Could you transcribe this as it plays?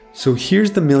So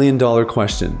here's the $1,000,000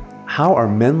 question. How are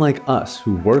men like us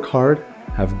who work hard,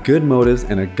 have good motives,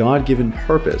 and a God-given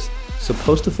purpose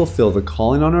supposed to fulfill the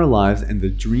calling on our lives and the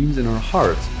dreams in our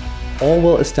hearts, all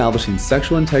while establishing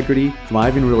sexual integrity,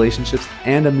 thriving relationships,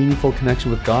 and a meaningful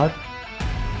connection with God?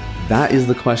 That is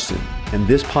the question, and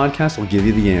this podcast will give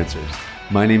you the answers.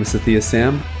 My name is Sathya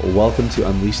Sam. Welcome to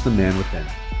Unleash the Man Within.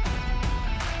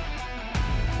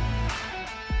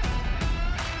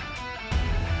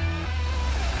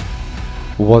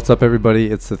 What's up, everybody?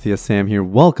 It's Sathya Sam here.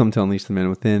 Welcome to Unleash the Man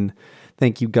Within.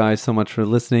 Thank you guys so much for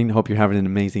listening. Hope you're having an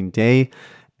amazing day.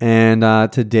 And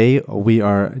today we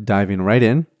are diving right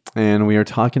in, and we are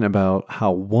talking about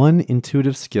how one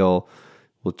intuitive skill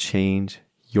will change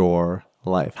your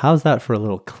life. How's that for a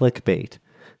little clickbait?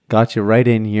 Got you right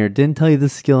in here. Didn't tell you the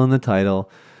skill in the title.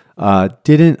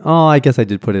 I guess I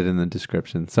did put it in the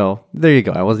description. So there you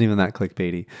go. I wasn't even that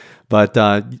clickbaity. But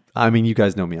you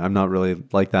guys know me. I'm not really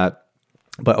like that.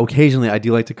 But occasionally I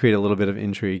do like to create a little bit of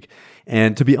intrigue.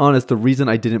 And to be honest, the reason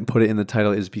I didn't put it in the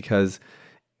title is because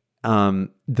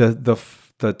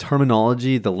the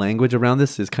terminology, the language around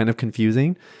this is kind of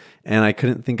confusing. And I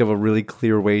couldn't think of a really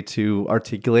clear way to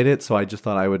articulate it. So I just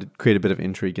thought I would create a bit of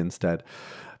intrigue instead.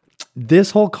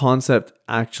 This whole concept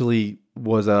actually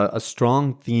was a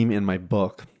strong theme in my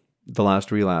book, The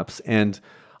Last Relapse. And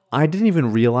I didn't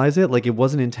even realize it. Like, it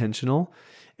wasn't intentional.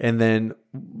 And then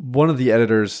one of the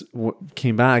editors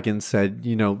came back and said,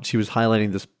 she was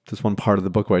highlighting this one part of the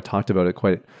book where I talked about it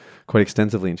quite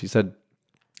extensively. And she said,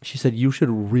 you should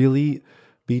really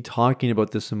be talking about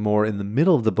this more in the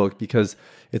middle of the book because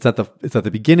it's at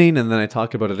the beginning, and then I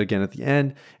talk about it again at the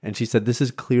end. And she said, this is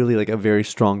clearly like a very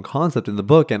strong concept in the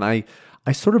book. And I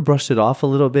sort of brushed it off a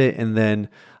little bit. And then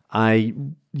I,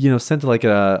 sent like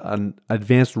an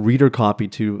advanced reader copy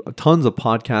to tons of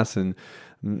podcasts and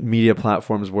media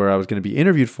platforms where I was going to be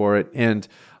interviewed for it. And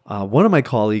one of my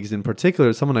colleagues in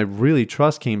particular, someone I really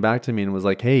trust, came back to me and was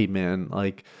like, hey man,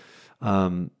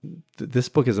 this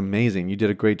book is amazing. You did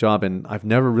a great job. And I've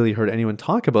never really heard anyone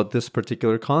talk about this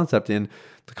particular concept in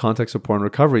the context of porn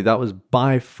recovery. That was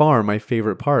by far my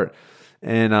favorite part.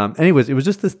 And anyways, it was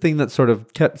just this thing that sort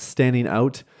of kept standing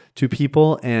out to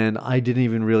people. And I didn't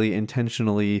even really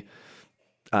intentionally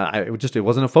it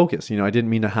wasn't a focus. I didn't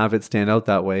mean to have it stand out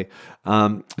that way.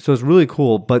 So it's really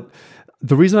cool. But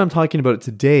the reason I'm talking about it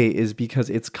today is because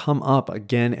it's come up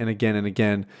again and again and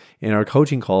again in our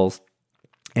coaching calls.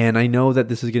 And I know that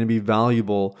this is going to be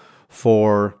valuable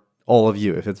for all of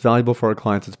you. If it's valuable for our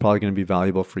clients, it's probably going to be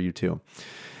valuable for you too.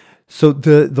 So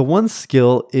the one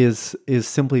skill is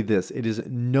simply this. It is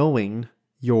knowing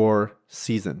your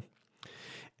season.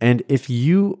 And if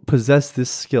you possess this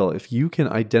skill, if you can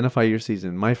identify your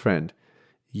season, my friend,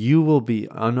 you will be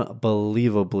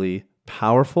unbelievably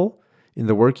powerful in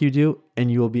the work you do, and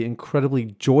you will be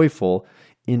incredibly joyful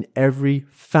in every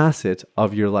facet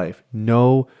of your life.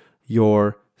 Know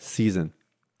your season.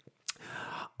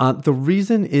 The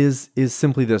reason is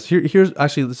simply this. Here's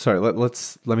actually, sorry,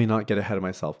 let me not get ahead of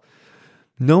myself.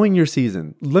 Knowing your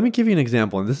season. Let me give you an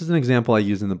example, and this is an example I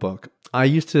use in the book. I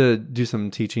used to do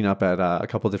some teaching up at a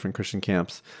couple of different Christian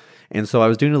camps. And so I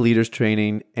was doing a leaders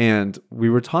training, and we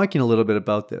were talking a little bit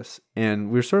about this. And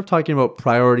we were sort of talking about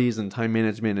priorities and time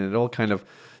management, and it all kind of,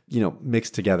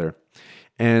 mixed together.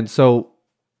 And so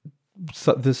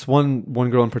this one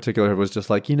girl in particular was just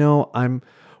like, I'm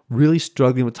really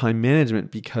struggling with time management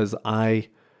because I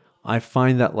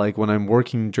find that like when I'm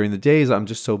working during the days, I'm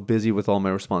just so busy with all my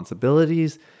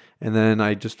responsibilities. And then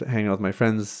I just hang out with my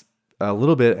friends a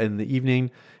little bit in the evening,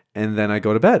 and then I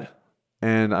go to bed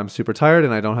and I'm super tired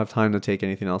and I don't have time to take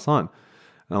anything else on.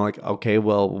 And I'm like, okay,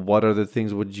 well, what other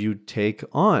things would you take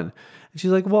on? And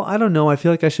she's like, well, I don't know. I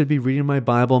feel like I should be reading my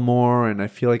Bible more. And I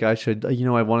feel like I should,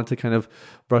 I wanted to kind of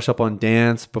brush up on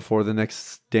dance before the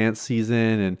next dance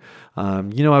season. And, I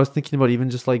was thinking about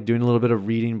even just like doing a little bit of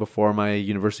reading before my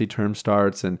university term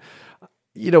starts. And,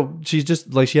 she's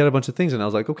just like, she had a bunch of things. And I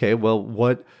was like, okay, well,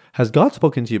 what has God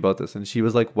spoken to you about this? And she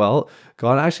was like, well,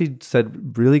 God actually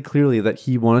said really clearly that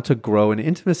he wanted to grow in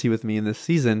intimacy with me in this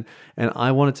season. And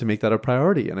I wanted to make that a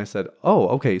priority. And I said, oh,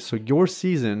 okay. So your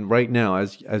season right now,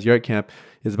 as you're at camp,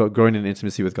 is about growing in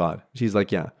intimacy with God. She's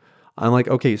like, yeah. I'm like,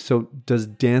 okay, so does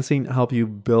dancing help you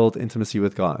build intimacy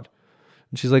with God?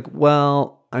 And she's like,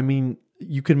 well,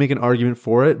 you could make an argument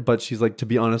for it, but she's like, to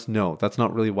be honest, no, that's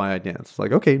not really why I dance. It's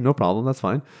like, okay, no problem. That's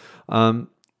fine.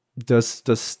 Does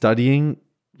studying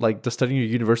your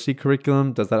university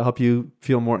curriculum, does that help you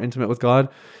feel more intimate with God?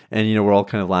 And, we're all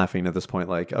kind of laughing at this point,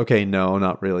 like, okay, no,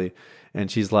 not really. And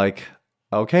she's like,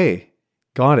 okay,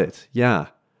 got it. Yeah.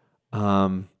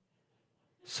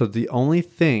 So the only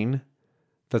thing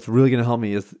that's really going to help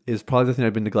me is probably the thing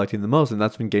I've been neglecting the most, and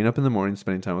that's been getting up in the morning,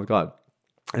 spending time with God.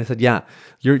 And I said, yeah,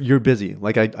 you're busy.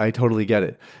 Like, I totally get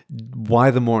it.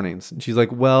 Why the mornings? And she's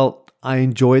like, well, I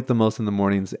enjoy it the most in the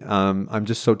mornings. I'm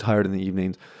just so tired in the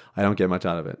evenings. I don't get much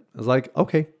out of it. I was like,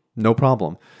 okay, no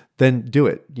problem. Then do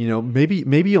it.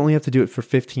 Maybe you only have to do it for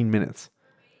 15 minutes,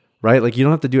 right? Like, you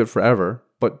don't have to do it forever,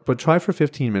 but try for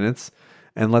 15 minutes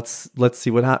and let's see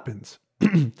what happens.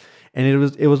 And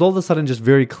it was all of a sudden just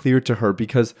very clear to her,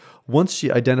 because once she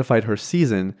identified her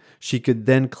season, she could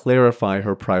then clarify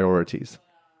her priorities.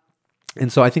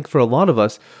 And so I think for a lot of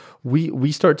us,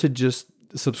 we start to just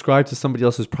subscribe to somebody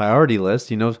else's priority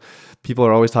list. People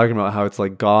are always talking about how it's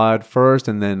like God first,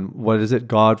 and then what is it?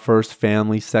 God first,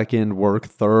 family second, work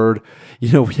third.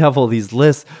 We have all these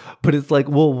lists, but it's like,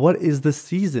 well, what is the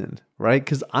season, right?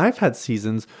 Because I've had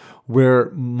seasons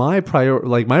where my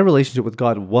relationship with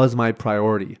God was my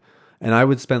priority, and I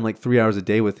would spend like 3 hours a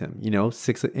day with Him.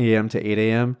 6 a.m. to 8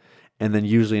 a.m. and then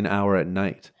usually an hour at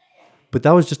night. But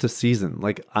that was just a season.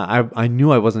 Like, I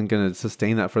knew I wasn't going to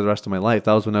sustain that for the rest of my life.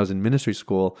 That was when I was in ministry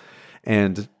school,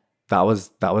 and that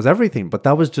was everything. But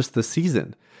that was just the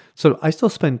season. So I still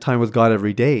spend time with God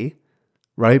every day,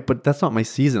 right? But that's not my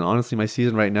season. Honestly, my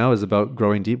season right now is about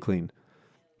growing Deep Clean.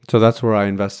 So that's where I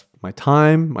invest my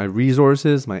time, my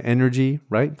resources, my energy,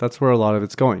 right? That's where a lot of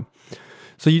it's going.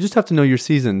 So you just have to know your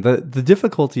season. The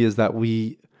difficulty is that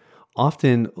we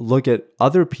often look at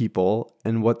other people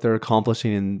and what they're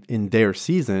accomplishing in their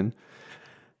season,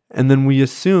 and then we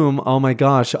assume, oh my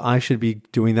gosh, I should be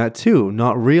doing that too,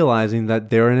 not realizing that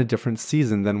they're in a different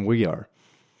season than we are.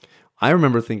 I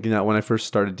remember thinking that when I first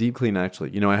started Deep Clean,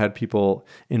 actually. I had people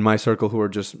in my circle who were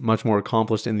just much more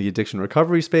accomplished in the addiction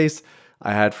recovery space.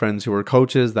 I had friends who were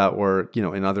coaches that were,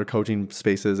 in other coaching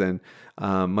spaces and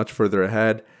much further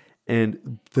ahead.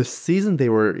 And the season they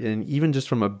were in, even just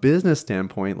from a business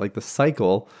standpoint, like the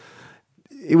cycle,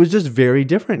 it was just very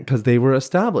different because they were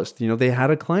established. They had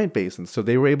a client base. And so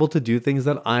they were able to do things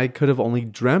that I could have only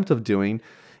dreamt of doing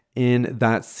in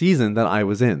that season that I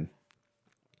was in.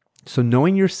 So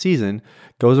knowing your season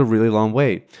goes a really long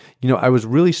way. I was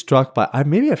really struck by,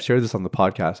 maybe I've shared this on the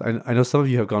podcast. I know some of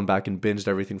you have gone back and binged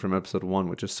everything from episode 1,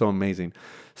 which is so amazing.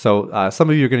 So some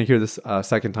of you are going to hear this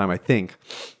second time, I think.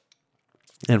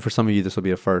 And for some of you, this will be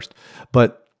a first.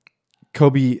 But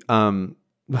Kobe,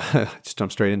 just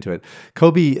jump straight into it.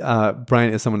 Kobe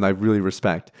Bryant is someone that I really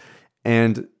respect.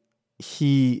 And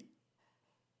he,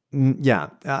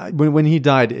 when he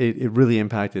died, it really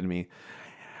impacted me.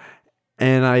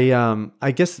 And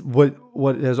I guess what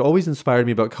has always inspired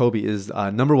me about Kobe is,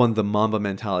 number one, the Mamba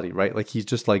mentality, right? Like, he's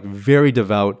just like very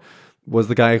devout, was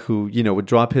the guy who, would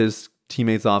drop his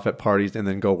teammates off at parties and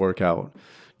then go work out.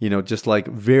 Just like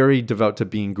very devout to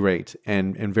being great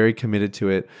and very committed to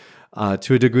it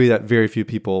to a degree that very few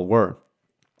people were.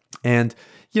 And,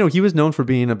 he was known for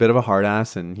being a bit of a hard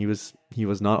ass, and he was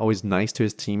not always nice to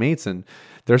his teammates. And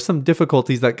there's some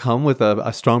difficulties that come with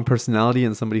a strong personality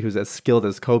and somebody who's as skilled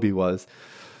as Kobe was.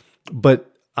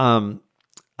 But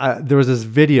there was this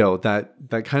video that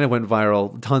kind of went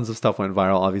viral. Tons of stuff went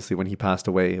viral, obviously, when he passed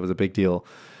away. It was a big deal.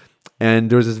 And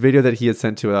there was this video that he had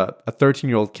sent to a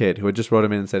 13-year-old kid who had just wrote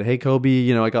him in and said, "Hey,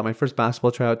 Kobe, I got my first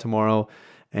basketball tryout tomorrow,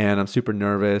 and I'm super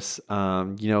nervous.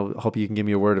 Hope you can give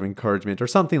me a word of encouragement," or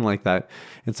something like that.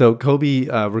 And so Kobe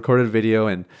recorded a video,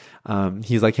 and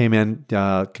he's like, "Hey, man,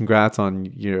 congrats on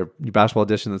your basketball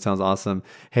audition. That sounds awesome.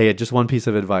 Hey, just one piece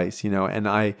of advice, And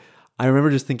I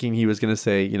remember just thinking he was going to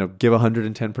say, give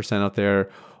 110% out there,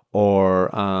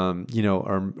 or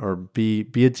or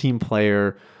be a team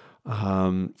player.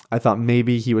 I thought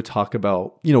maybe he would talk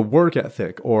about, work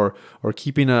ethic or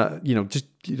keeping no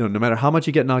matter how much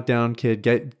you get knocked down, kid,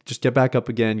 get back up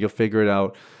again. You'll figure it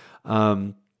out.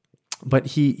 But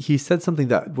he said something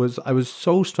that I was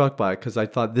so struck by, because I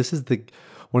thought this is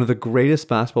one of the greatest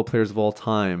basketball players of all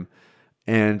time.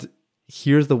 And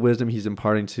here's the wisdom he's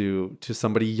imparting to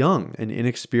somebody young and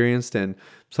inexperienced, and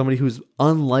somebody who's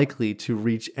unlikely to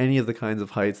reach any of the kinds of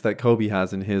heights that Kobe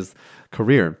has in his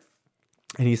career.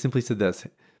 And he simply said this: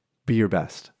 be your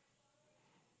best.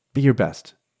 Be your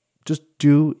best. Just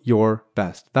do your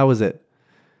best. That was it.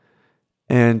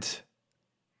 And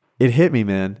it hit me,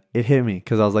 man. It hit me,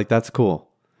 because I was like, that's cool.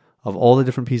 Of all the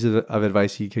different pieces of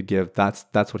advice he could give, that's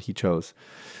what he chose.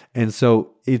 And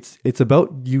so it's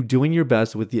about you doing your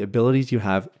best with the abilities you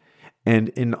have. And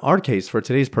in our case, for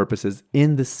today's purposes,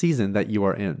 in the season that you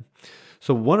are in.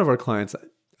 So one of our clients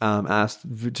asked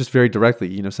just very directly,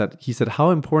 he said,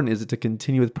 how important is it to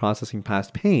continue with processing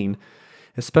past pain,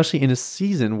 especially in a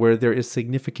season where there is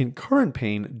significant current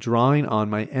pain drawing on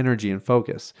my energy and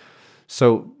focus?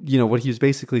 So, what he was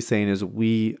basically saying is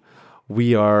we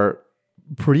are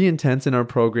pretty intense in our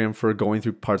program for going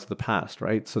through parts of the past,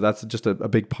 right? So that's just a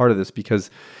big part of this, because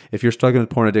if you're struggling with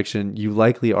porn addiction, you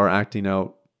likely are acting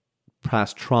out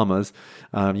past traumas.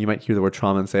 You might hear the word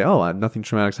trauma and say, oh, nothing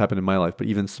traumatic's happened in my life, but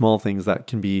even small things that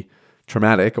can be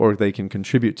traumatic or they can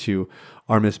contribute to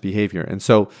our misbehavior. And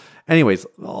so anyways,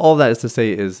 all that is to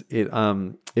say is it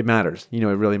matters, it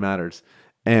really matters.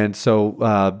 And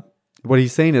so what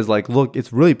he's saying is like, look,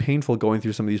 it's really painful going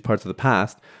through some of these parts of the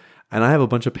past, and I have a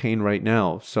bunch of pain right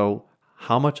now. So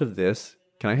how much of this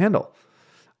can I handle?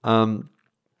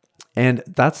 And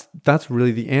that's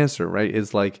really the answer, right?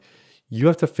 Is like, you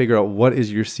have to figure out what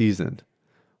is your season,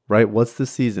 right? What's the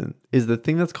season? Is the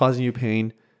thing that's causing you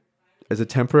pain, is it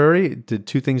temporary? Did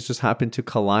two things just happen to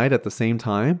collide at the same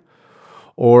time?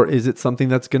 Or is it something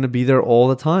that's going to be there all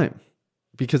the time?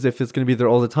 Because if it's going to be there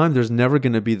all the time, there's never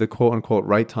going to be the quote unquote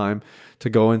right time to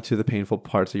go into the painful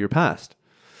parts of your past.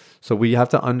 So we have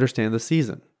to understand the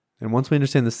season. And once we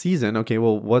understand the season, okay,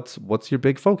 well, what's your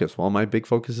big focus? Well, my big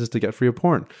focus is to get free of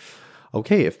porn.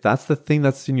 Okay, if that's the thing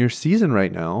that's in your season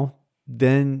right now,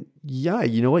 then yeah,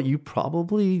 you know what? You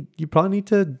probably need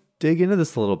to dig into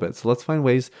this a little bit. So let's find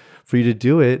ways for you to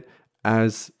do it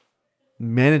as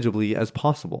manageably as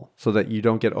possible so that you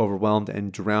don't get overwhelmed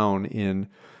and drown in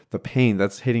the pain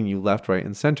that's hitting you left, right,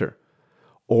 and center.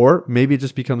 Or maybe it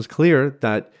just becomes clear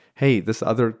that, hey, this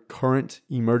other current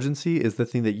emergency is the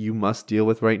thing that you must deal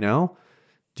with right now.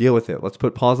 Deal with it. Let's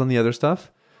put pause on the other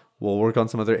stuff. We'll work on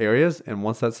some other areas. And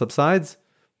once that subsides,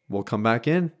 we'll come back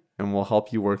in and we'll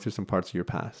help you work through some parts of your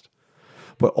past.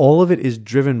 But all of it is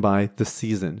driven by the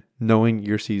season, knowing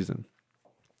your season.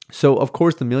 So, of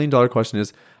course, the $1 million question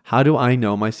is, how do I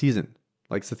know my season?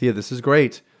 Like, Sathya, this is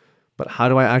great, but how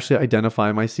do I actually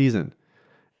identify my season?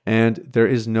 And there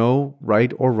is no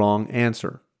right or wrong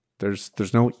answer.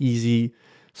 There's no easy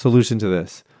solution to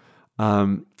this.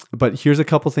 But here's a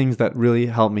couple things that really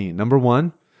help me. Number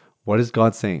one, what is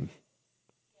God saying?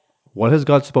 What has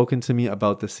God spoken to me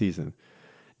about this season?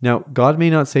 Now, God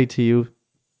may not say to you,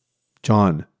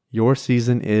 John, your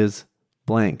season is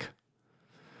blank.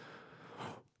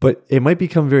 But it might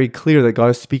become very clear that God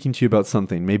is speaking to you about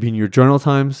something. Maybe in your journal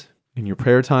times, in your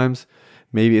prayer times.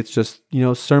 Maybe it's just,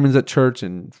 sermons at church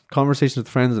and conversations with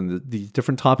friends, and the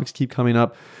different topics keep coming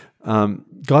up.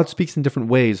 God speaks in different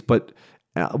ways, but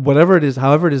whatever it is,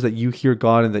 however it is that you hear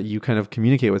God and that you kind of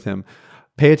communicate with him,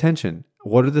 pay attention.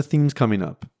 What are the themes coming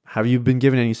up? Have you been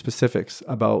given any specifics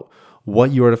about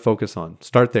what you are to focus on?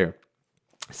 Start there.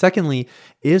 Secondly,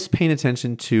 is paying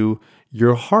attention to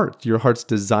your heart, your heart's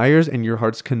desires and your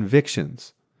heart's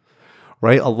convictions,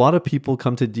 right? A lot of people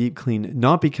come to Deep Clean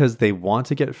not because they want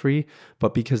to get free,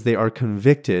 but because they are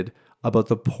convicted about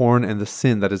the porn and the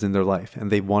sin that is in their life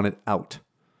and they want it out.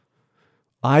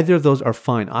 Either of those are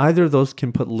fine. Either of those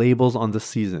can put labels on the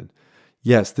season.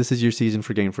 Yes, this is your season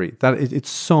for getting free. It's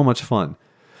so much fun.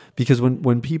 Because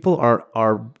when people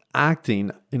are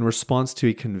acting in response to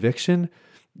a conviction,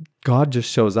 God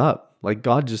just shows up. Like,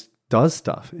 God just does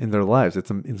stuff in their lives. It's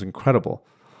incredible.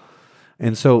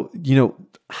 And so,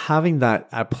 having that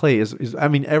at play is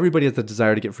everybody has the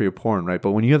desire to get free of porn, right?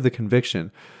 But when you have the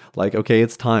conviction, like, okay,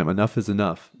 it's time, enough is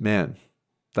enough, man,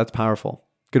 that's powerful.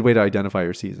 Good way to identify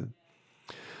your season.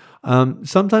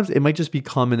 Sometimes it might just be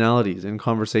commonalities in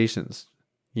conversations,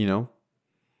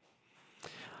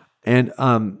 And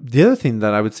the other thing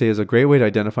that I would say is a great way to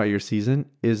identify your season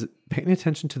is paying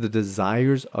attention to the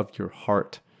desires of your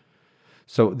heart.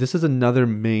 So this is another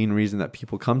main reason that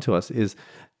people come to us is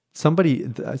somebody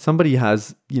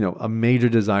has, a major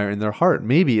desire in their heart.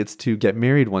 Maybe it's to get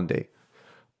married one day,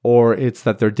 or it's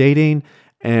that they're dating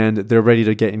and they're ready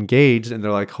to get engaged and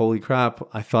they're like, holy crap,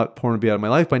 I thought porn would be out of my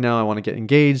life by now. I want to get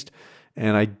engaged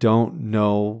and I don't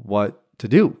know what to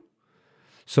do.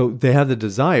 So they have the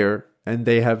desire, and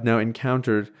they have now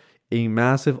encountered a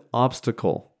massive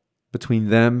obstacle between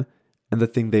them and the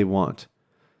thing they want.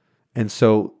 And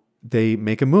so they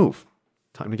make a move.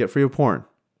 Time to get free of porn,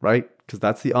 right? Because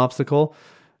that's the obstacle.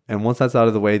 And once that's out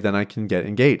of the way, then I can get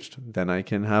engaged. Then I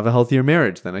can have a healthier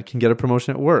marriage. Then I can get a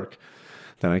promotion at work.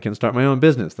 Then I can start my own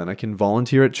business. Then I can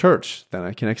volunteer at church. Then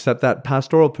I can accept that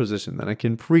pastoral position. Then I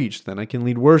can preach. Then I can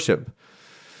lead worship.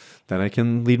 Then I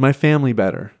can lead my family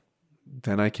better.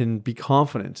 Then I can be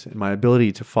confident in my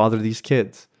ability to father these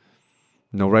kids.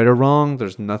 No right or wrong.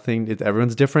 There's nothing.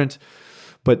 Everyone's different.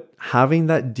 But having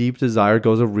that deep desire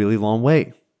goes a really long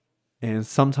way. And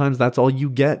sometimes that's all you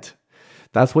get.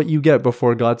 That's what you get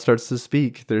before God starts to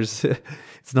speak.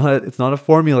 It's not a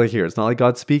formula here. It's not like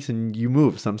God speaks and you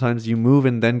move. Sometimes you move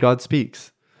and then God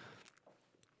speaks.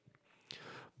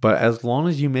 But as long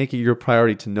as you make it your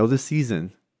priority to know the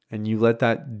season and you let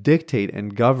that dictate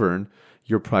and govern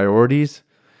your priorities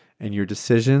and your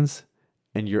decisions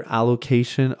and your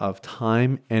allocation of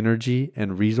time, energy,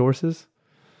 and resources,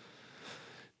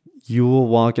 you will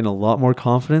walk in a lot more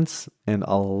confidence and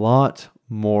a lot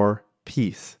more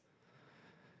peace.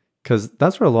 Because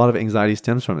that's where a lot of anxiety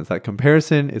stems from. It's that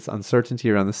comparison, it's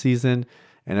uncertainty around the season,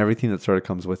 and everything that sort of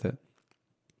comes with it.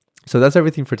 So that's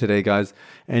everything for today, guys.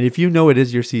 And if you know it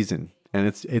is your season, and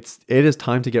it is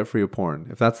time to get free of porn,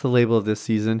 if that's the label of this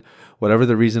season, whatever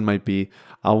the reason might be,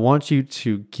 I want you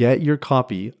to get your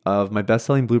copy of my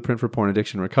best-selling blueprint for porn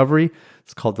addiction recovery.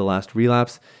 It's called The Last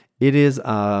Relapse. It is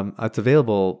it's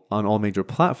available on all major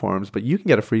platforms, but you can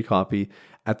get a free copy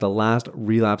at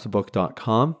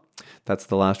thelastrelapsebook.com. That's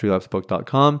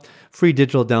thelastrelapsebook.com. Free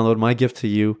digital download, my gift to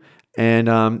you. And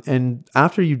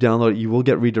after you download it, you will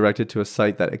get redirected to a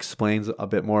site that explains a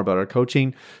bit more about our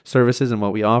coaching services and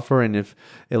what we offer. And if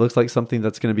it looks like something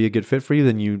that's going to be a good fit for you,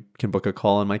 then you can book a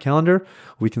call on my calendar.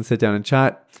 We can sit down and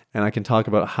chat, and I can talk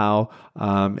about how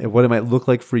what it might look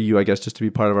like for you, I guess, just to be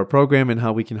part of our program, and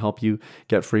how we can help you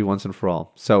get free once and for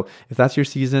all. So if that's your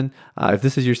season, if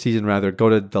this is your season rather, go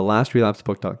to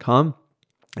thelastrelapsebook.com.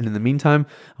 And in the meantime,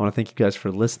 I want to thank you guys for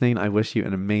listening. I wish you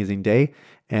an amazing day,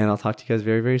 and I'll talk to you guys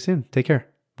very, very soon. Take care.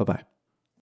 Bye-bye.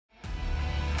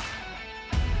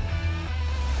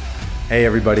 Hey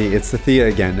everybody, it's Sathya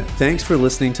again. Thanks for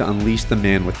listening to Unleash the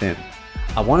Man Within.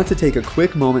 I wanted to take a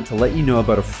quick moment to let you know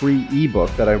about a free ebook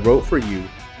that I wrote for you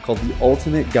called The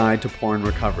Ultimate Guide to Porn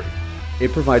Recovery.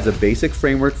 It provides a basic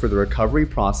framework for the recovery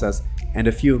process and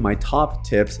a few of my top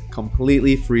tips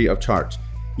completely free of charge.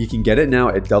 You can get it now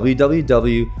at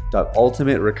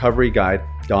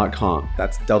www.ultimaterecoveryguide.com.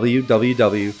 That's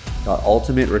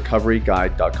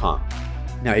www.ultimaterecoveryguide.com.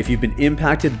 Now, if you've been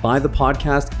impacted by the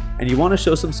podcast and you want to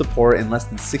show some support in less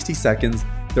than 60 seconds,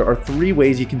 there are 3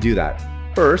 ways you can do that.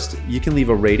 First, you can leave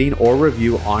a rating or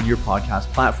review on your podcast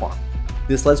platform.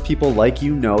 This lets people like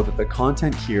you know that the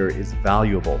content here is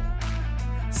valuable.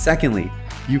 Secondly,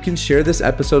 you can share this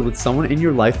episode with someone in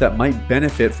your life that might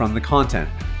benefit from the content.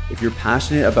 If you're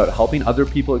passionate about helping other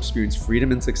people experience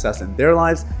freedom and success in their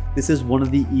lives, this is one of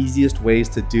the easiest ways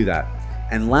to do that.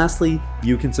 And lastly,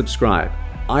 you can subscribe.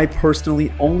 I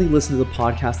personally only listen to the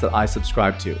podcast that I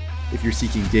subscribe to. If you're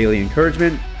seeking daily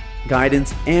encouragement,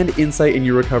 guidance, and insight in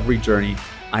your recovery journey,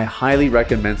 I highly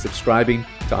recommend subscribing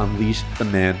to Unleash the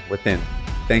Man Within.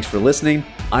 Thanks for listening.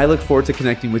 I look forward to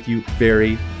connecting with you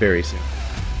very, very soon.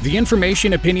 The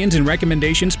information, opinions, and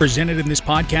recommendations presented in this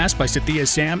podcast by Sathya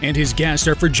Sam and his guests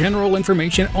are for general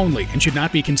information only and should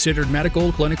not be considered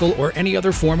medical, clinical, or any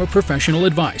other form of professional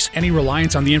advice. Any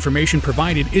reliance on the information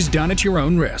provided is done at your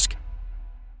own risk.